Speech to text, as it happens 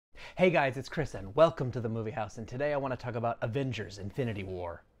Hey guys, it's Chris and welcome to the Movie House, and today I want to talk about Avengers: Infinity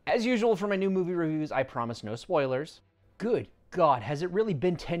War. As usual for my new movie reviews, I promise no spoilers. Good God, has it really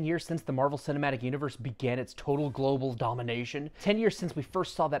been 10 years since the Marvel Cinematic Universe began its total global domination? 10 years since we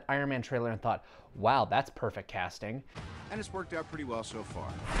first saw that Iron Man trailer and thought, wow, that's perfect casting. And it's worked out pretty well so far.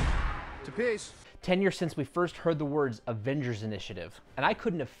 To peace. 10 years since we first heard the words Avengers Initiative, and I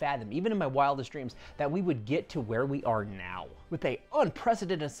couldn't have fathomed, even in my wildest dreams, that we would get to where we are now, with a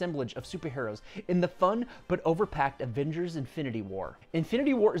unprecedented assemblage of superheroes in the fun but overpacked Avengers Infinity War.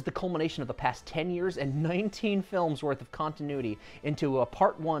 Infinity War is the culmination of the past 10 years and 19 films worth of continuity into a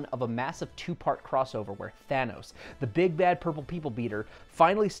part one of a massive two-part crossover where Thanos, the big bad purple people beater,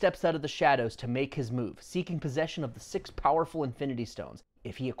 finally steps out of the shadows to make his move, seeking possession of the 6 powerful Infinity Stones.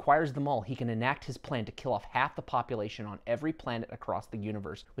 If he acquires them all, he can enact his plan to kill off half the population on every planet across the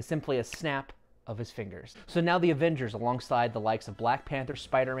universe with simply a snap of his fingers. So now the Avengers, alongside the likes of Black Panther,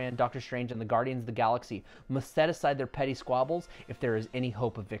 Spider-Man, Doctor Strange, and the Guardians of the Galaxy, must set aside their petty squabbles if there is any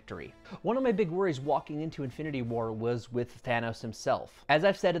hope of victory. One of my big worries walking into Infinity War was with Thanos himself. As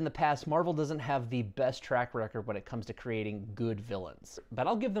I've said in the past, Marvel doesn't have the best track record when it comes to creating good villains. But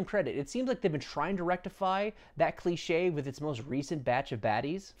I'll give them credit. It seems like they've been trying to rectify that cliche with its most recent batch of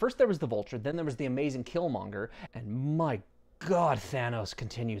baddies. First there was the Vulture, then there was the amazing Killmonger, and my God, Thanos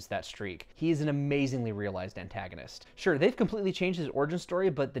continues that streak. He is an amazingly realized antagonist. Sure, they've completely changed his origin story,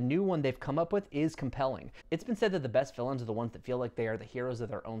 but the new one they've come up with is compelling. It's been said that the best villains are the ones that feel like they are the heroes of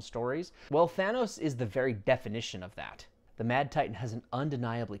their own stories. Well, Thanos is the very definition of that. The Mad Titan has an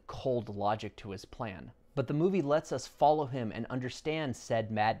undeniably cold logic to his plan, but the movie lets us follow him and understand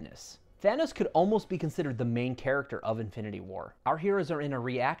said madness. Thanos could almost be considered the main character of Infinity War. Our heroes are in a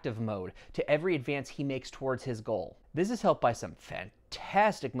reactive mode to every advance he makes towards his goal. This is helped by some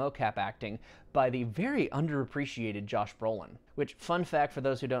fantastic mocap acting by the very underappreciated Josh Brolin. Which, fun fact for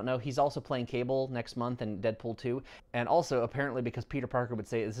those who don't know, he's also playing Cable next month in Deadpool 2. And also, apparently because Peter Parker would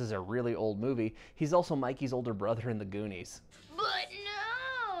say this is a really old movie, he's also Mikey's older brother in The Goonies. But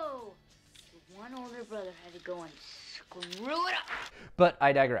no! One older brother had to go and screw it up. But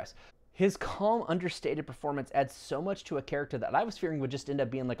I digress. His calm, understated performance adds so much to a character that I was fearing would just end up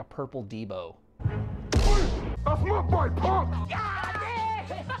being like a purple Debo. That's not my punk!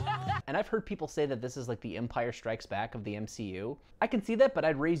 And I've heard people say that this is like the Empire Strikes Back of the MCU. I can see that, but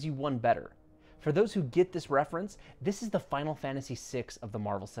I'd raise you one better. For those who get this reference, this is the Final Fantasy VI of the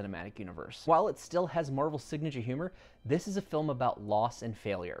Marvel Cinematic Universe. While it still has Marvel's signature humor, this is a film about loss and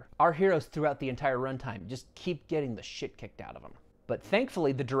failure. Our heroes throughout the entire runtime just keep getting the shit kicked out of them. But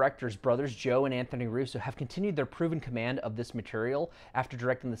thankfully, the directors, brothers Joe and Anthony Russo, have continued their proven command of this material after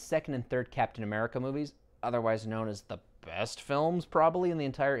directing the second and third Captain America movies, otherwise known as the best films probably in the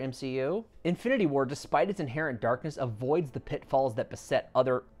entire MCU. Infinity War, despite its inherent darkness, avoids the pitfalls that beset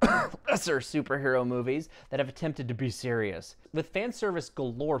other lesser superhero movies that have attempted to be serious, with fan service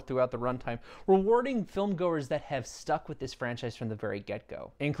galore throughout the runtime, rewarding filmgoers that have stuck with this franchise from the very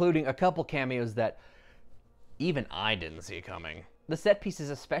get-go, including a couple cameos that even I didn't see coming. The set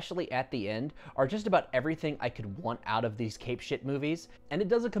pieces, especially at the end, are just about everything I could want out of these cape shit movies, and it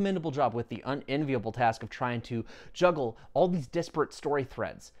does a commendable job with the unenviable task of trying to juggle all these disparate story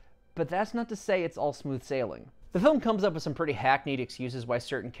threads. But that's not to say it's all smooth sailing. The film comes up with some pretty hackneyed excuses why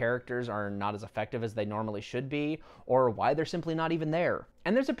certain characters are not as effective as they normally should be, or why they're simply not even there.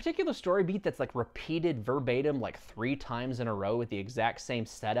 And there's a particular story beat that's like repeated verbatim like 3 times in a row with the exact same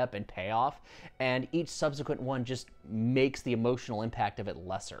setup and payoff, and each subsequent one just makes the emotional impact of it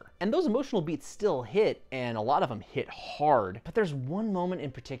lesser. And those emotional beats still hit, and a lot of them hit hard, but there's one moment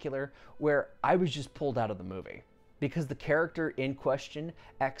in particular where I was just pulled out of the movie, because the character in question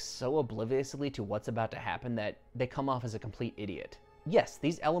acts so obliviously to what's about to happen that they come off as a complete idiot. Yes,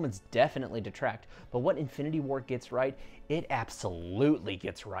 these elements definitely detract, but what Infinity War gets right, it absolutely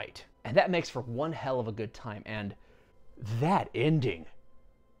gets right. And that makes for one hell of a good time, and that ending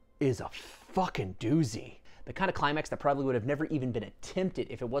is a fucking doozy. The kind of climax that probably would have never even been attempted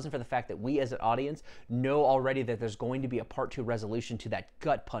if it wasn't for the fact that we as an audience know already that there's going to be a part 2 resolution to that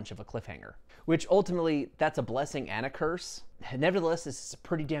gut punch of a cliffhanger. Which ultimately, that's a blessing and a curse. Nevertheless, this is a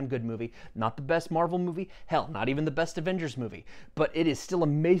pretty damn good movie. Not the best Marvel movie, hell, not even the best Avengers movie. But it is still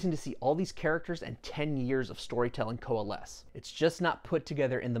amazing to see all these characters and 10 years of storytelling coalesce. It's just not put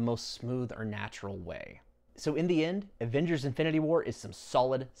together in the most smooth or natural way. So in the end, Avengers: Infinity War is some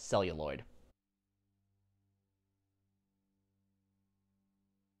solid celluloid.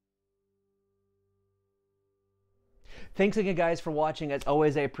 Thanks again, guys, for watching. As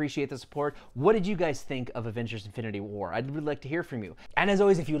always, I appreciate the support. What did you guys think of Avengers Infinity War? I'd really like to hear from you. And as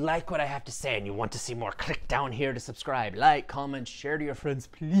always, if you like what I have to say and you want to see more, click down here to subscribe, like, comment, share to your friends.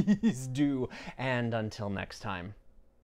 Please do. And until next time.